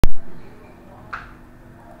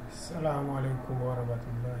Assalamu alaikum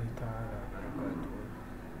warahmatullahi ta'ala wabarakatuh.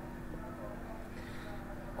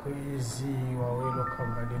 Kwezi wawelo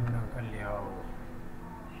kambadini na kali yao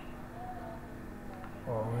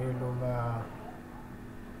wawelo ba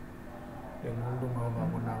lemundu ngoma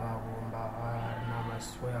kuna wabumba na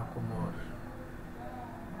maswa ya Komori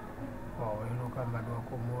wawelo kambadwa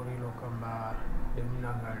Komori lo kamba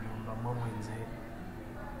lemuna ngaliumba mwenze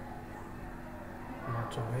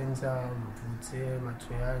matovenza mvutse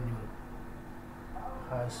macho yanyu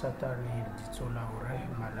hasatani ditola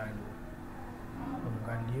urehma lanyu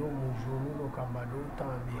ungalio mujunulo kamba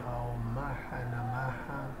lutambi hao maha na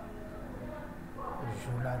maha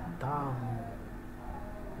jula tamu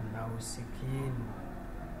na usikini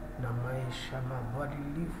na maisha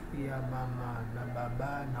mabadilifu ya mama na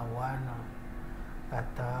baba na wana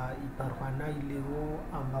hata iparwana ileo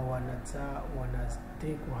amba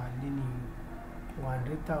wanatekwa halini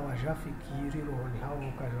wandeta wajafikiri rohoni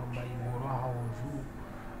hao kajamba iboro hao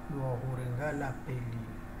juu wa hurengala peli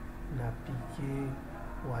na pike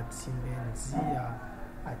watimbenzia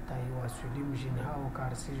ataiwasuli mjini hao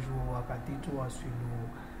karsiju wakati tu wasulu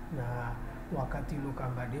na wakati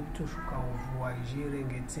lukamba debto shuka uvua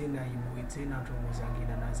ijirenge tena imuwe tena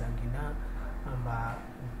tumuzangina na zangina amba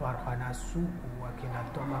uparhana suku wakina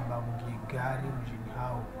toma mbabungi gari mjini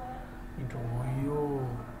hao intoyo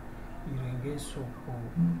irenge soko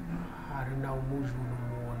harina umujulu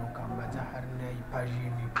muono kambaza harina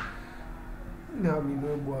ipajini na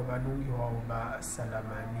mimwebu abanungi waoba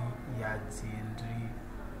salamani ya zindri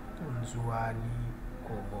unzuani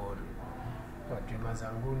Komori. Wajima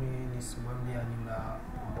zanguni nisimambia nima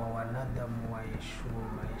mwa wanadamu waishu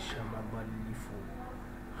maisha mabalifu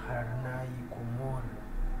harina Komori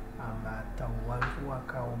amba tawantu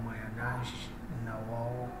wakao mayanashi na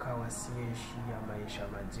wao kawasieshi ya maisha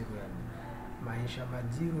majiru yani maisha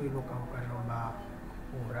majiru iloka ukajomba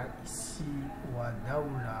uraisi wa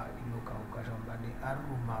daula iloka ukajomba ni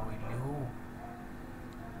aruma weleo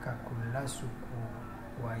kakula suku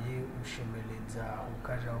waye ushemeleza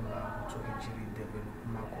ukajomba utohijiri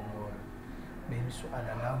development Komori beni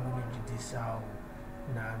suala langu ni jidisao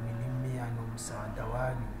na milimia no msaada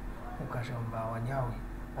wani ukajomba wanyawe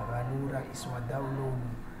abanura iswa daulonu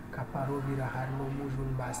kaparovira harino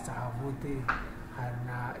mujun basta havote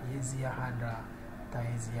harina yezi ya handa ta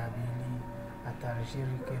yezi ya bili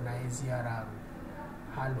atarjirike na yezi ya raru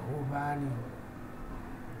hal hubani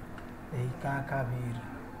eika kabiri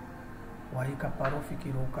waika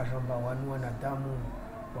parofikiro ukajamba wanu wanadamu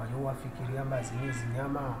wayo wafikiria mbazini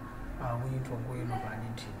zinyama awito ngwelo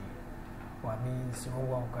banitini wami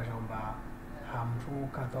siwa ukajamba hamtu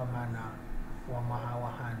katwamana wa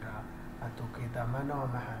mahawa handa atoke dhamana wa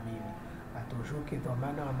mahamini atoshuke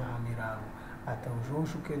dhamana wa mahamiraru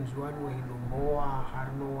atoshuke nzuani wa ilomboa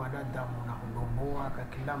harno wanadamu na hulomboa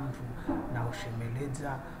kakila mtu na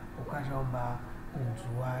ushemeleza ukajomba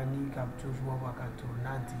nzuani kaptujwa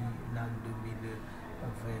wakaturnati la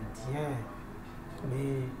 2021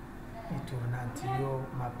 ni iturnati yo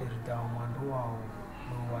maperda wa mwando wao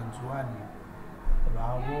no wanzuani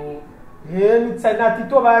wao ni tsanati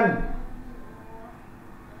to bani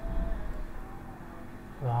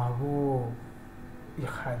wabo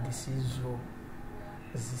ihadisizo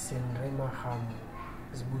zisenrema hamu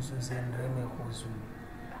zibuzo zenreme huzu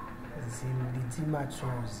zimditi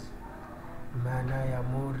machozi mana ya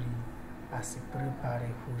mori asiprepare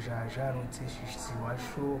hujajaro teshisi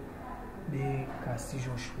washo be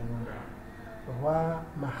kasijo shunda wa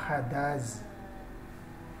mahadazi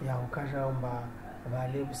ya ukajamba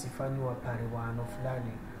vale usifani wa pare wano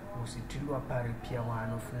fulani usitilu wa pare pia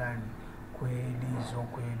wano fulani kweli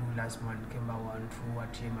lazima nikemba wantu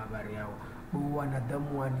watie mabari yao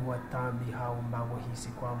wanadamu wani watambi hao mbavo hisi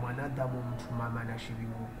kwa mwanadamu mtu mama na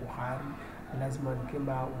shibimu kuhari lazima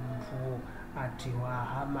nikemba mtu atiwa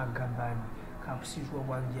hama gambani kapsishwa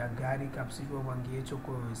wangia gari kapsishwa wangia echo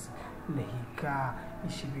koyosi nehika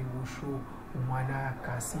ishibingushu mwana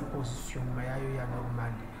kasi position mayayo ya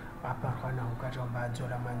normali apakana ukajomba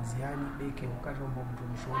jola manziani beke ukajomba mtu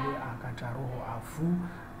mshole akata roho afu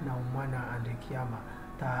na umwana andekiama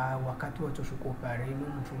ta wakati watoshuko parenu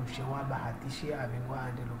mtu mshewa bahatishi avengwa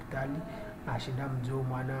ande hospitali ashinda mjo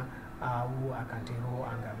mwana au akantero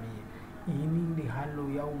angamie ini ndi halo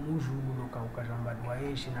ya umuju muloka ukajomba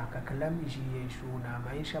dwaeshi na kakalamishi yeshu na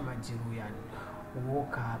maisha majiru yani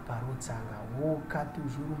woka parotsanga woka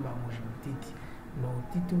tujurumba mujimtiti no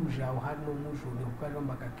titi mjao hano mujule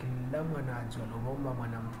ukajomba kakila mwana ajolo bomba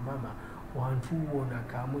mwana mtu mama wantu wona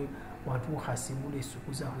kamwe watu hasibule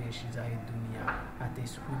suku za huyeshiza dunia ate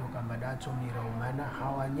suku kamba dacho mira umana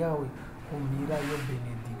hawanyawe humira yo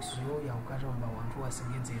benediction ya ukajamba wantu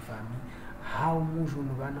wasigeze fami hao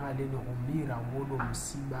mujunu bana haleni humira wodo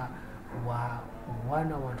msiba wa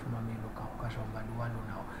wana wantu mamelo ka ukajamba wano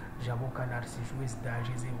nao jaboka narsijwes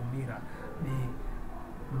dajeze humira be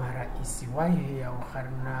mara isiwaye ya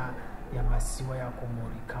ukharna ya masiwa ya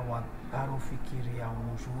komori kawa baro fikiri ya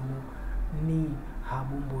mujunu ni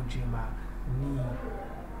habumbo jema ni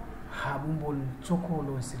habumbo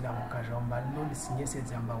tsokolo sila ukajamba loli sinyese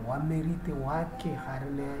zamba wamerite wake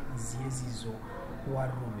harne iziezizo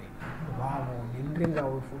warume wabo nindrenga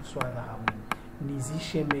wefuswa dhahabu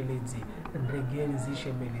nizishemeleze ndrege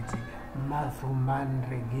nizishemeleze mathuman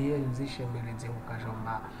ndrege nizishemeleze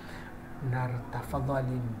ukajamba nar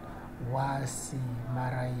tafadhalin wasi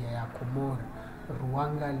maraya ya komori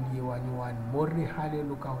ruanga liwanyuan mori hale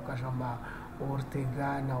luka ukajamba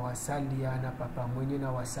Ortega na wasalia na papa mwenye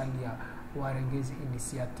na wasalia warengezi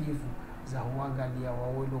initiative za huangalia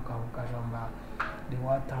wawelo ukajamba de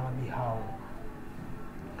watami hao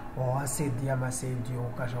wawasedia masedio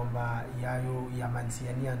ukajamba yayo ya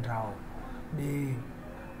manziani andrao be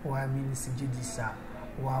waamini sijidisa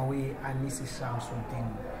wawe Anissi Shamsuddin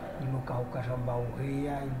iluka ukajamba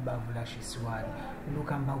uheya ilbavula shiswani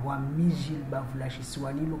iluka mba wamiji ilbavula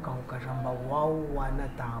shiswani iluka ukajamba wao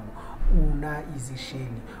wanatamu una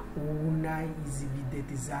izisheli una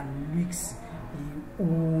izibideti za lux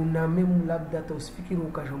una memu labda tausifikiri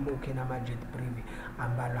ukajamba ukena majet privé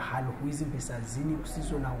ambalo halo huizi pesa zini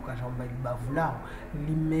kusizo na ukajamba ilbavulao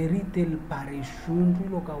limerite lpareshundu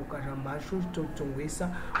iluka ukajamba asho tongwesa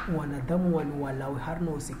wanadamu wani walawe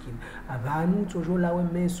harno usikini abanu tojo lawe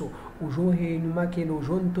meso ujo henu makelo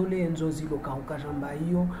ujo ntole enzo zilo ka ukajamba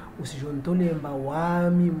hiyo usijo ntole mba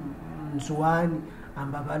wami mzuani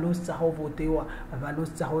amba balosta hovotewa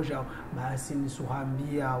balosta hoja basi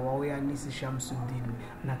nisuhambia wawe Anissi Shamsuddin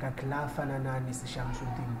na kaklafa na Anissi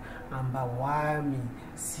Shamsuddin amba wami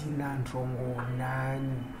sina ndrongo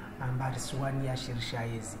nani amba swani ya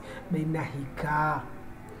shirshaezi bena hika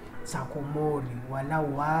sakomori wala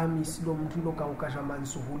wami silo mtulo ka ukajamba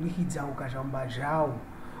nsuhulihiza ukajamba jao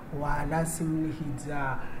wala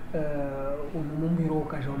simlihiza umumbiro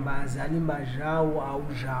ukajamba Azali mbajao au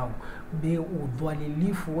jao be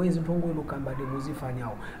udwalilifu wezi mtongo ilukamba de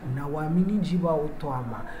muzifanyao na waamini njiba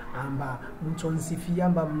utwama amba mtonsifia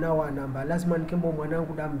amba mnawa namba lazima nikembo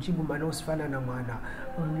mwanangu da mjibu mana usifana na mwana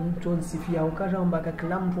mtonsifia ukajamba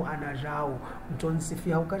kila mtu anajao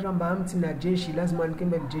mtonsifia ukajamba amti na jeshi lazima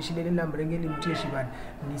nikembe jeshi lele la mrengeli mteshi bali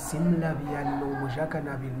ni simla biyani no mujaka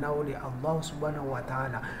na binaule Allah subhanahu wa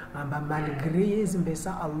ta'ala amba malgré yezi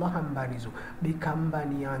mbesa Allah ambarizo bikamba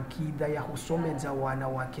ni akida ya husomeza wana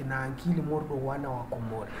wake na akili mordo wana wa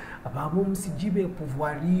komori babu msijibe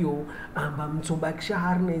pouvoirio amba mtobakisha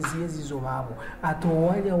harne ziezi zo babu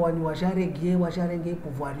atowanya wani wajarenge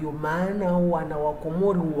pouvoirio maana wana wa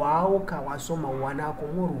komori wao kawasoma wana wa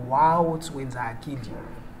komori wao tuwenza akili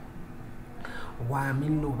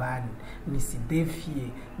waamini bani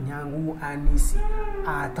nisidefie nyangu Anissi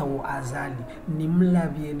atau Azali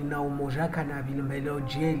nimlavie nina umojaka na bilimbeleo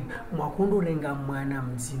jeli mwakundu renga mwana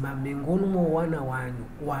mzima mengonu mo wana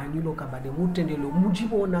wanyu lo kabade mutendelo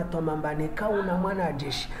mujibo na tomambane kauna mwana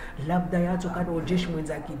jeshi labda yato kado jeshi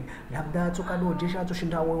mwenzakili labda yato kado jeshi ato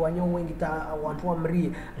shindawe wanyo wengi ta watu wa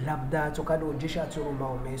mrie labda yato kado jeshi ato rumba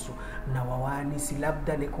omeso na Anissi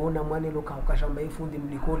labda nekona mwane lo kaukashamba ifundi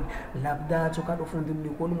mlikoli labda yato kado fundi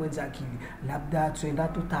mlikoli mwenzakili labda tuenda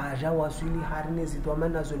tutaja waswili harine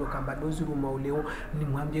zitwamana zolo kambadozi rumauleo ni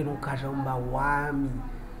mwambie no kajamba wami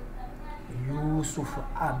Youssouf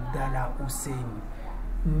Abdallah Hussein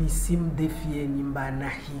nisimdefie nimbana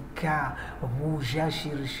hika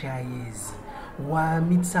vujashirishaezi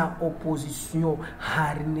wamitsa opposition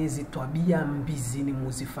harnezi twabia mbizini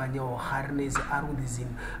muzifanyao harnezi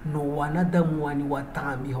arudizini no wanadamu wani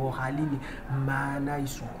watambi ho halini maana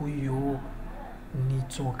isukuyo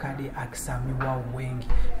nitokade aksami wa wengi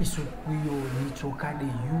isukuyo nitokade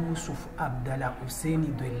Youssouf Abdallah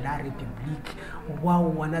Hussein de la République wao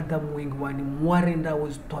wanadamu wengi wani mwarenda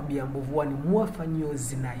wazitwabia mbovu wani muwafanyio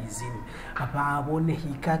zina izini ababone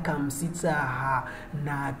hikaka msitsa ha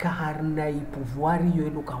na kaharna ipuvuari yo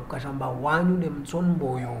iluka ukashamba wanyu de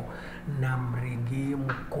mtsonboyo na mrege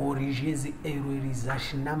mukorijezi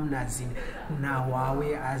errorizashinam zini na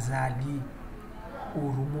wawe Azali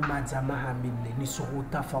urumu madzama hamile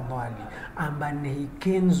nisuhuta fadhali amba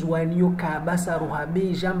nehikenzwa niyo kabasa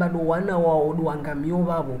ruhabe jamba do wana waodu wangamio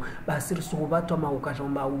babo basir suhubato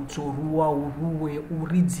maukajamba utorua uruwe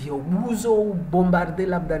uridzi ubuzo bombarde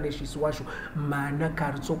labda neshiswashu maana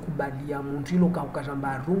karzo kubalia muntu ilo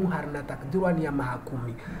kaukajamba rumu harna takdirwa ni ya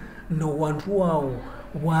mahakumi no wantu wao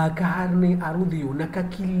wakarne arudhiyo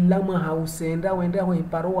nakakilama hausenda wenda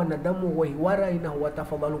wahiparo wanadamu wahiwara ina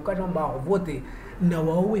watafadhalu kajamba vote na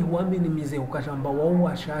wawe huamini mize ukajamba wao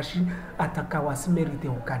washashi atakawasimerite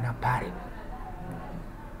ukana pare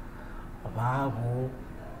babo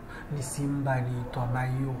ni simba ni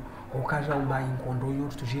twamayo ukaja umba inkondo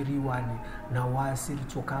yote tujeriwane na wasiri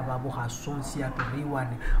tokaba bo hasonsi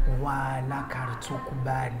aturiwane wala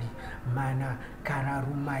kartokubali mana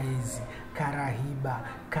kararuma ezi karahiba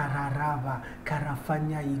kararava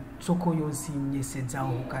karafanya itoko yonsi nyeseza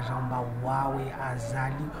ukaja umba wawe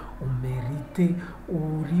azali umerite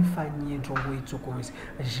urifanye ntongo itoko yonsi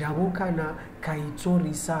jabokana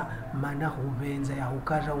kaitorisa mana hubenza ya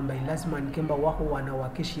ukaja umba lazima nikemba wako wana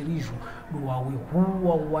wakeshiriju duwawe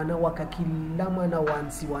huwa wana wakakilama na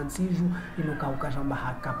wansiju inuka ukajamba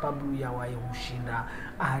hakapablu ya wae ushinda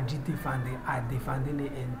adefande ne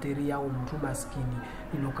enteri ya mtu maskini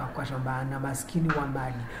inuka ukajamba ana maskini wa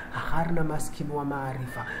mali harna maskini wa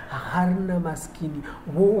maarifa harna maskini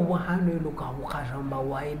wo hano inuka ukajamba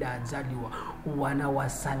waida azaliwa wana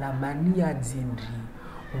wasalamania zindri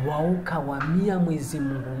wauka wamia mwezi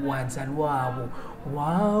Mungu wazaliwa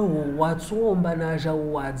wao watsomba na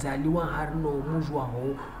jao wazaliwa harno mujwa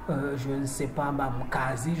ho je ne sais pas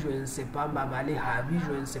mkazi je ne sais pas male habi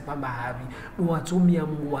je ne sais pas mahabi watumia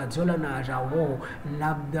Mungu wazola na jao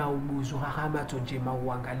labda ubuzo hama tonjema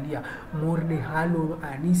uangalia morne halo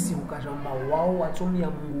Anissi ukajamba wao watumia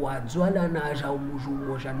Mungu wazola na jao muju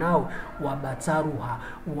moja nao wabatsaruha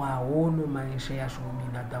waono maisha ya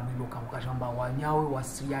shumina damu iloka ukajamba wanyawe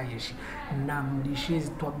wasiyayeshi na mdishezi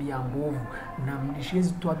twabia mbovu na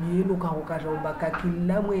mdishezi twabielo ka ukajamba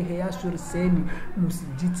kakila mwehe ya surseni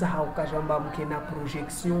msijitsa ha ukajamba mkena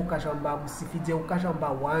projection ukajamba msifidze ukajamba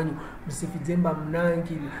wanyu msifidzemba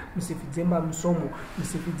mnangili msifidzemba msomo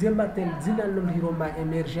msifidzemba telzina loliroma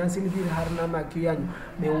emergency livir harna makiyanyu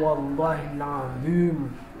me wallahi l'azim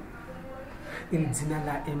il dina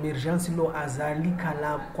la emergence lo azali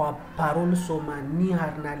kala kwa parole somani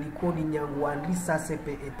harna likodi nyangu andri sa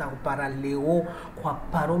sepe eta para leo kwa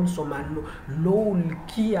parole somano lo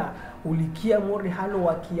ulikia mori halo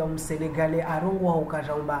wakia msenegale arongo wa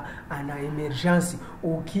ukajamba ana emergence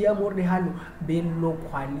ukia mori halo bello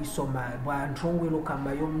kwa lisoma bantongwe lo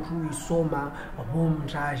kama yo mtu isoma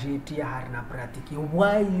bomjaje tia harna pratique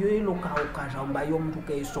wayo lo ka ukajamba yo mtu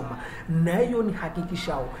kaisoma nayo ni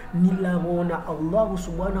hakikishao nilabona Allah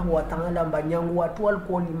subhanahu wa ta'ala mbanyangu watu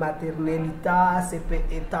alcool maternelita sepe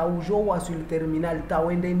eta ujo wa sur terminal ta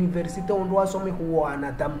wende université on doit somme huwa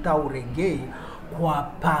na tamta urege kwa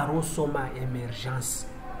paro soma emergence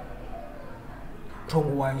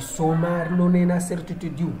tongo wa isoma nonena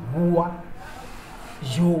certitude huwa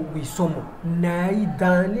yo wisomo nai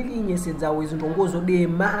dans les lignes senza wezintongozo de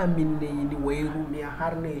mahamine ni weru mi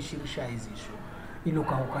harne shirisha izisho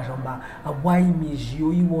iloka ukajamba awai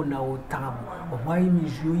mijio iwona otamu awai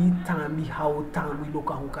mijio itambi haotamu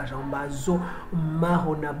iloka ukajamba zo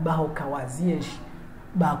maho na baho kawazienshi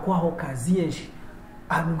bakwaho kazienshi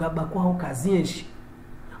amunga bakwaho kazienshi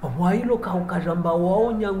awai iloka ukajamba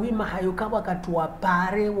wao nyangwima hayo kaba katua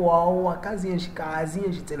pare wao wakazienshi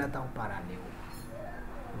kazienshi tena taupara leo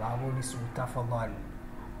wao ni sutafadhali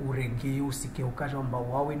urege usike ukajamba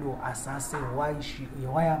wawe no asase waishi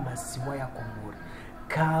waya masiwa ya Komori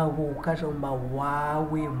kawo ukajamba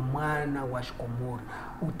wawe mwana wa Komori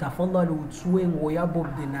utafadhali utsue ngo ya Bob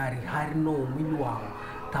Denari harino mwili wao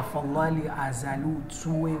tafadhali azali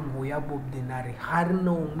utsue ngo ya Bob Denari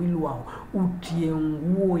harino mwili wao utie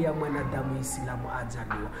nguo ya mwanadamu Islamu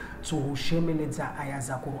azaliwa so hushemeleza aya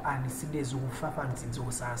za Qur'ani sidezo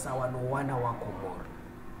ufafanzizo sasa wana wa Komori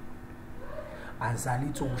Azali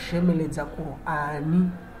to ushemeleza Qur'ani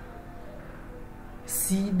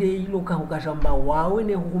side iloka ukajamba wawe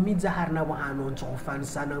ne humiza harna wahano ntofani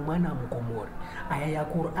sana mwana mkomori aya ya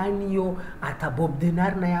Qur'ani yo atabob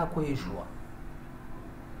dinar na yako yeshua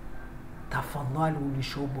tafadhali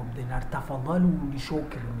ulisho bob dinar tafadhali ulisho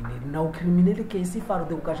criminal na criminal kesi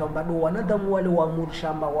farde ukajamba do wanadamu wale wa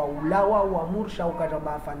murshamba wa ulawa wa mursha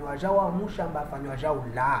ukajamba afanywa jawa murshamba afanywa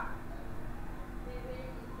jaula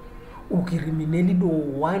ukirimineli do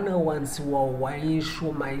wana wansi wa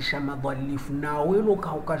waisho maisha madhalifu na welo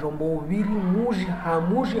ukajombo viri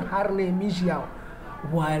muji harne miji yao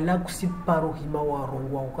wala kusiparo hima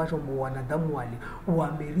warongwa ukajombo wanadamu wale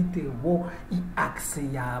wamerite wo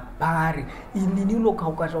iakse ya pare ilinilo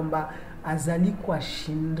ukajomba azali kwa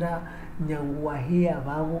shinda nyangu wa hea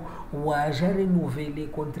vavo wajare novele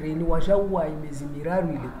kontreni wajawa imezimiraru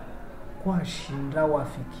ile kwa shinda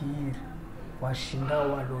wafikiri washinda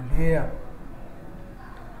walolea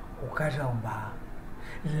ukajamba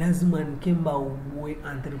lazima nkemba uwe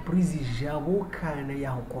entreprise jabo kana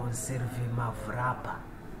ya conserve mavrapa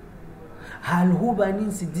hal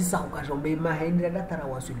hubani sidisa ukajombe mahendra datara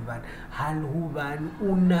wasulvan hal hubani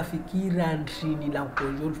unafikira nchini la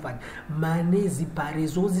kujulfan manezi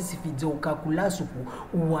parezozi sifidzo ukakulasuku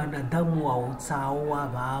wanadamu wa utsawa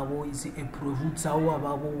babo isi improve utsawa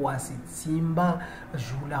babo wasitsimba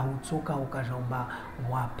jula utsoka ukajomba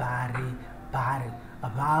wapare pare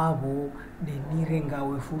babo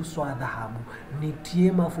nenirengawe furso ya dhahabu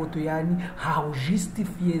nitie mafoto yani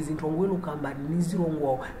haujustifie zintongwelo kamba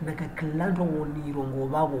nizirongo na kaklanto nirongo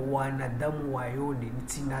babo wanadamu wayone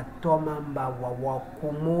tinatoma mbawa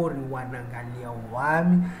wakomori wanangalia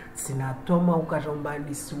wami tinatoma ukajomba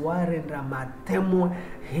nisiware ndra matemo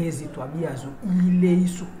hezi twabia zo ile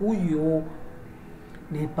isu uyo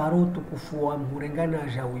ne paroto kufua murengana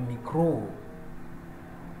jawi mikro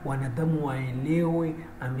wanadamu waelewe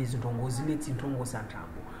amezindongo zile tintongo santambo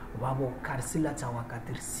wabo karsila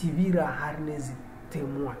tawakatir sivira harnezi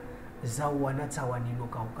temwa zao wanatawa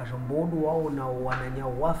niloka ukajombodo wao na wananya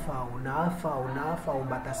wafa unafa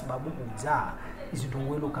umbata sababu kuzaa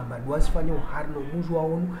izindongwelo kamba duasifanya harno muju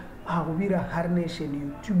waonu ahubira harne sheni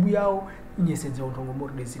YouTube yao nyesenza utongo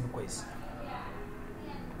morde zini kwezi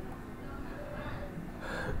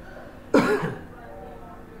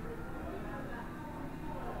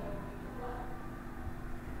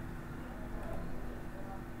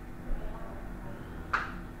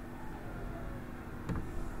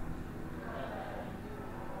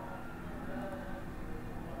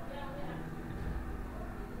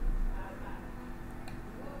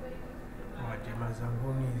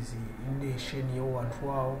mazangonizi inde sheni yo watu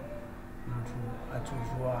wao mtu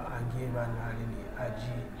atujua angeba na alini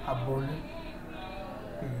aji abone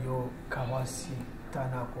iyo kawasi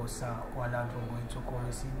tana kosa wala ndongo ito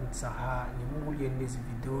konsi mtsaha ni mungu yendezi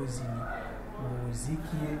video zini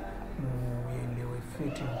muziki muelewe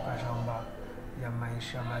feti mkajamba ya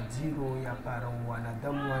maisha majiro ya paro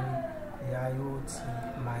wanadamu wani ya yoti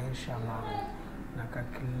maisha mamu na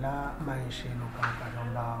kakila maisha ino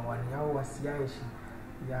kajamba wanyao wasiyaishi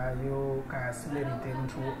yayo kayasimerite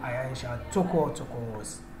mtu ayaisha toko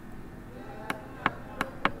wosi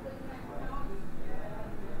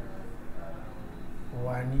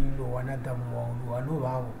wanilo wanadamu waulu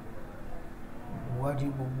wao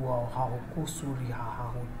wajibu wao haukusuri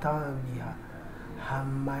hautambi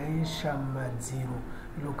maisha maziro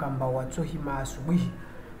ilokamba watohi maasubuhi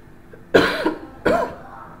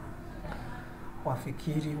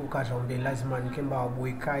wafikiri ukajombe lazima nikemba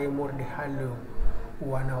wabuikaye morde halo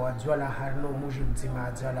wana wajwala harno muji mzima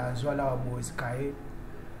ajwala wabuikaye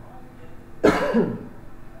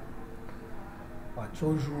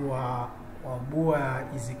wachojua wabua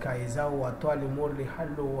izikaye zao watwale morde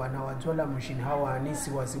halo wana wajwala mshini hawa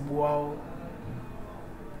Anissi wazibu wao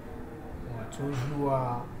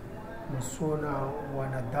wachojua musona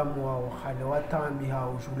wanadamu wao hale watambi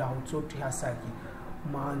hao jula hutoti hasaki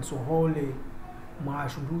maanso hole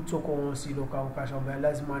maashuruto konsilo ka ukashamba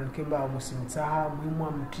lazima nkemba musimtaha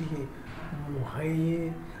muimwa mtihe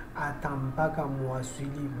muheye atampaka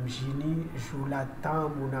muaswili mjini jula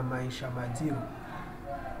tamu na maisha madiro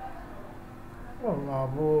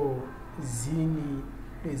wabo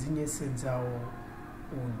zinye senzao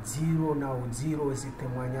uziro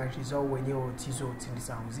zitemwanyaji zao wenyewe tizo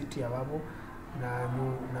tindisa uziti ya babo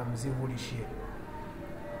na mzivulishie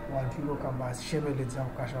wantilo kamba shemeleza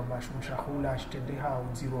ukashamba shumshahula shtendeha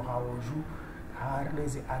uziro hawoju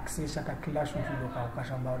harnezi access aka kila shumfilo ka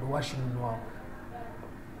ukashamba washinu wao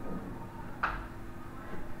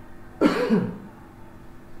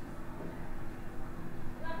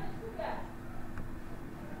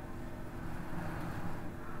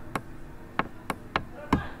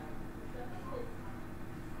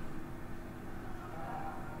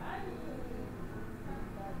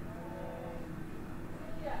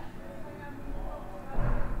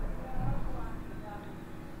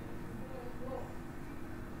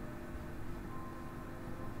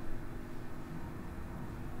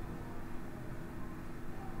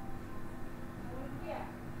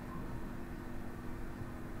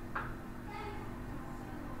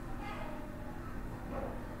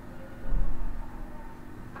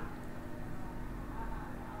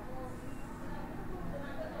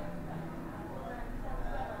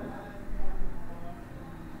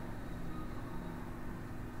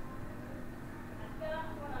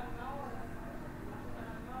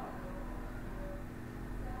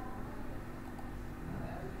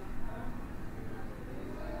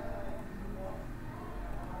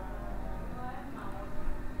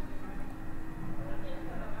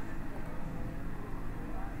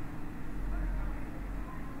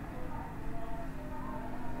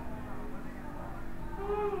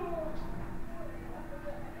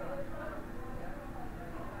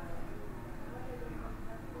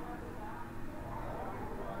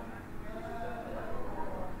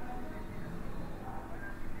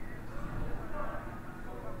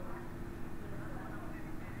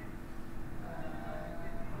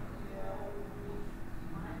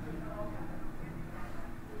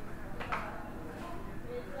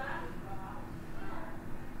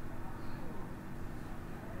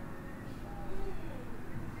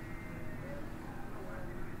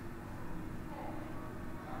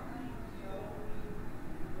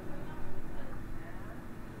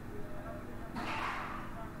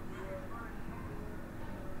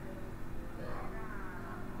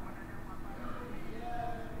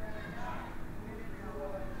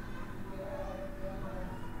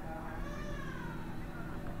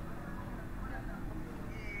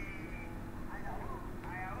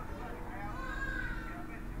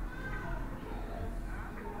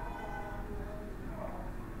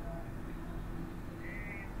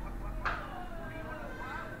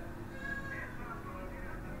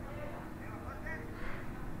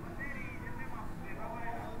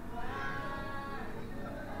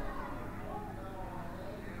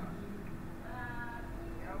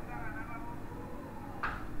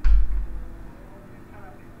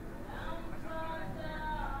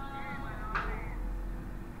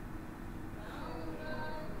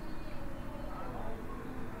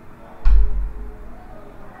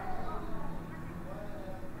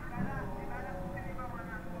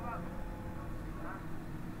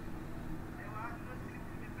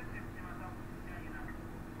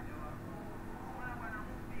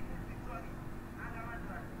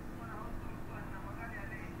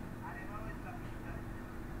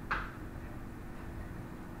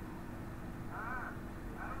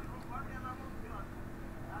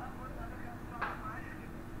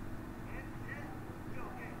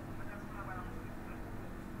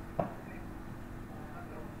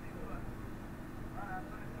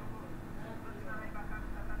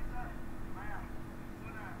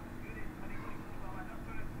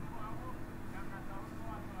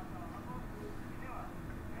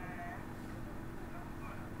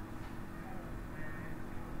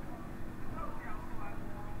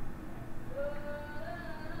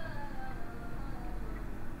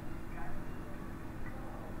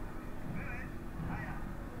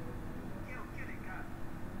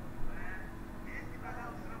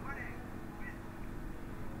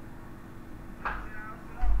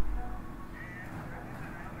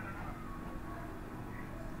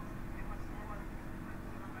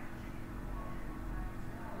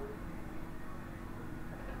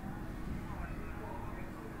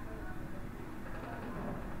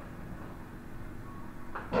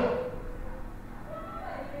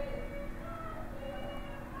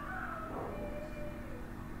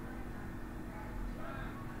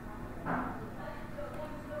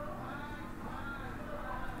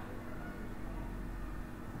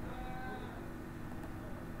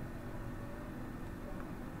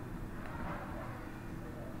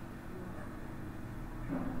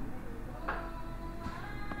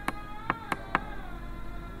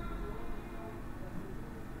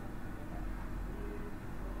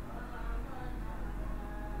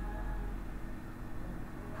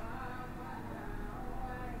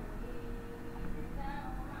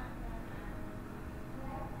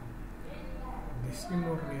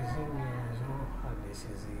silo rezinyezo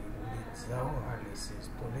halisizimbizao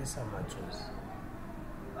halisizitolesa machozi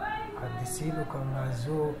hadisilo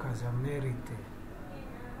kambazo kazamerite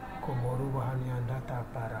komoruba haniandata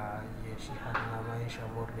para yeshi hanina maisha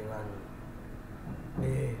morde wanu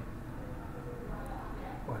ne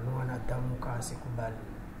wanu wanadamu kasi kubali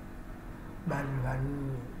bali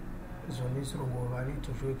vanu zonisrongo vali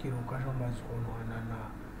tujue kirukajo mbazono hanana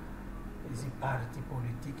izi parti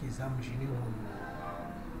politiki za mjini hunu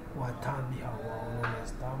watambi hawa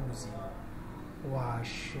unonestambuzi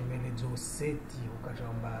washemeledzo seti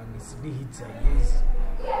ukajamba nisilihidza yezi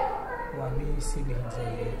wamisilihidza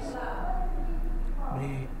yezi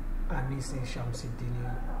ne Anissi Shamsidini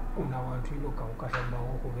una wantu iloka ukajamba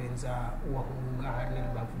wokuvenza wahunga hanel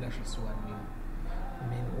bavulashisuani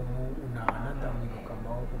min umu una anadamu iloka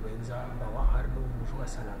wokuvenza bawaharno mujua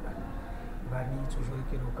salamani vani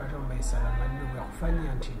tujoikelo kajamba isalamani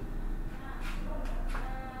wakufanya nchini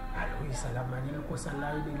alo isalamani luko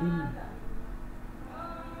salaide lini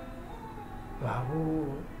wabo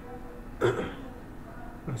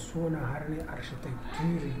msona harne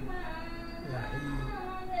architecture ya hii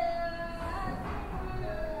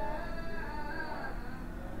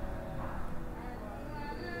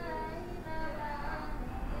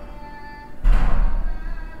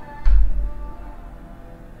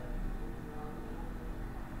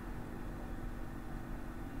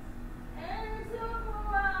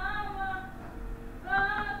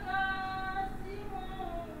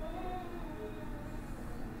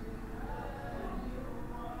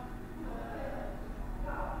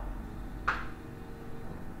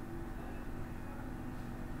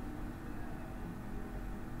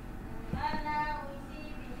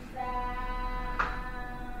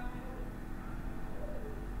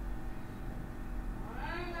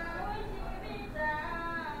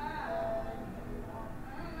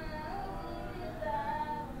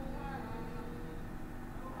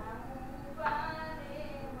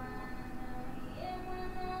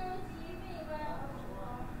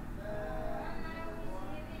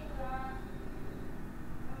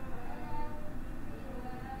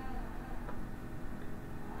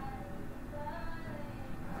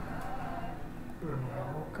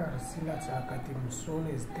sila tsakati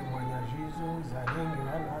msone zitemwanyajizo za nyingi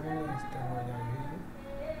wala zitemwanyajizo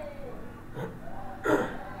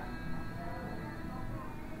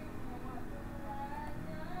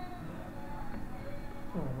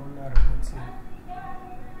ona ripoti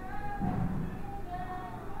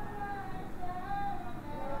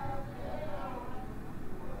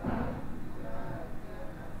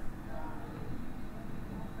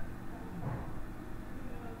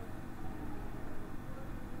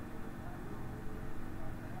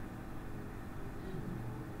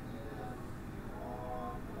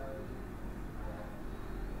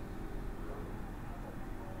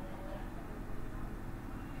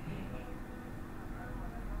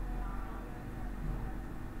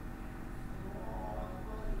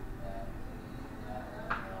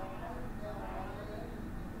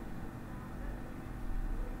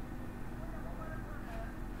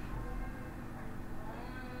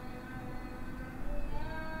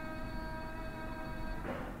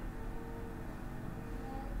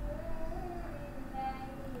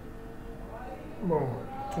bon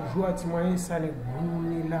toujours atimoyen ça les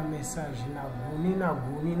guni la message na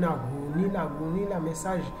guni la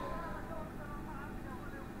message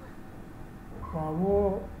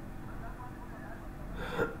wao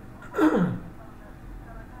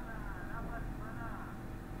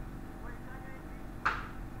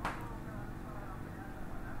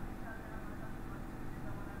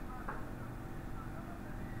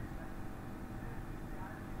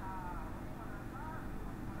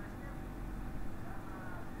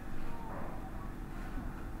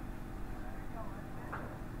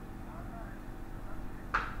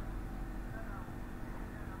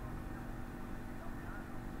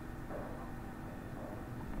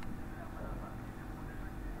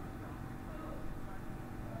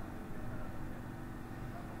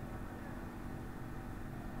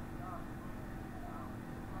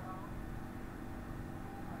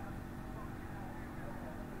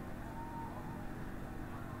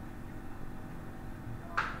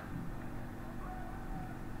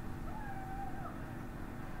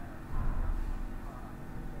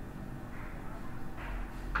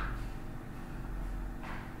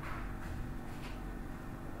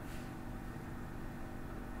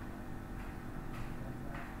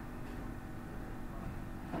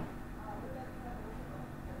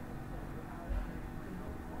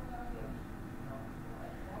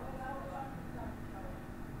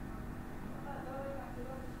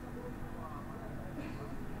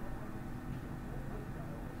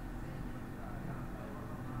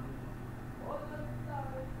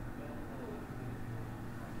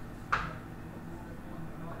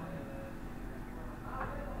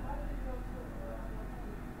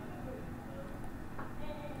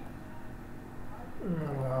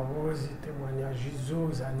wanya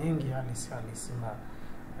jizo za nyingi alisema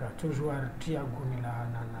ratujua tia guni na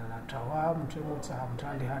tawa mtemota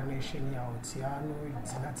mtande harnation ya otiano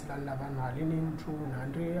zinatilana bana halini mtu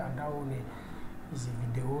nande andaone hizi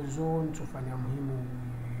video zo ntufanya muhimu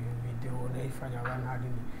video naifanya bana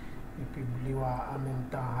halini ipibliwa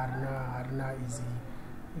amenta harna hizi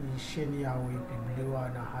sheni yao ipibliwa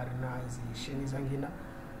na harna hizi sheni zangina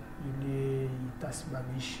ili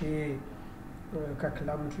itasibabishe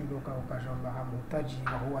kila mtu iloka ukajamba hamutaji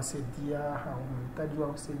wasaidia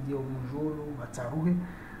umjolo bataruhe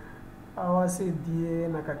awasaidie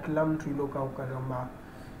na kila mtu iloka ukajamba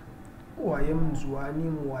waye mzuani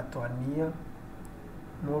muwatwania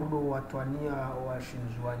mordo watwania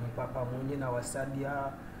washinzuani papa mwenye na wasadia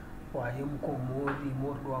waye mkomori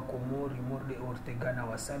mordo wa komori morde ortega na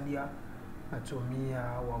wasadia atomia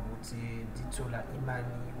wavutie dito la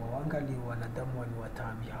imani wawangali wanadamu wani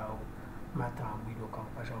watambi hao matambilo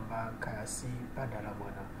kampajamba kayasi badala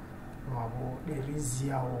mwana mwabo derizi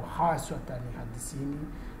yao haswa tani hadisini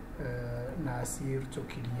na asir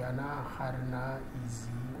tokiliana harna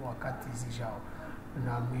izi wakati zijao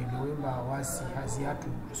na mwelewe wasi haziatu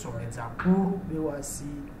someza puru bewasi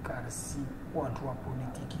karsi watu wa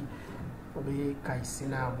politiki be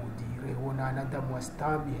kaisina budire wana nadamu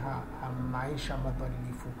wastambi maisha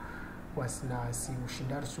madhalilifu wasina si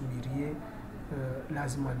ushindar sumirie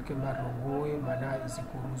lazima nikema rongoe mana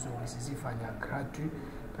izikuruzo zisifanya gratuit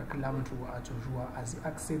kila mtu atojua azi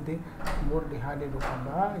accede morde hale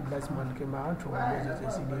lokamba lazima nikema tuweze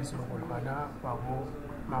zisini sokol bana babo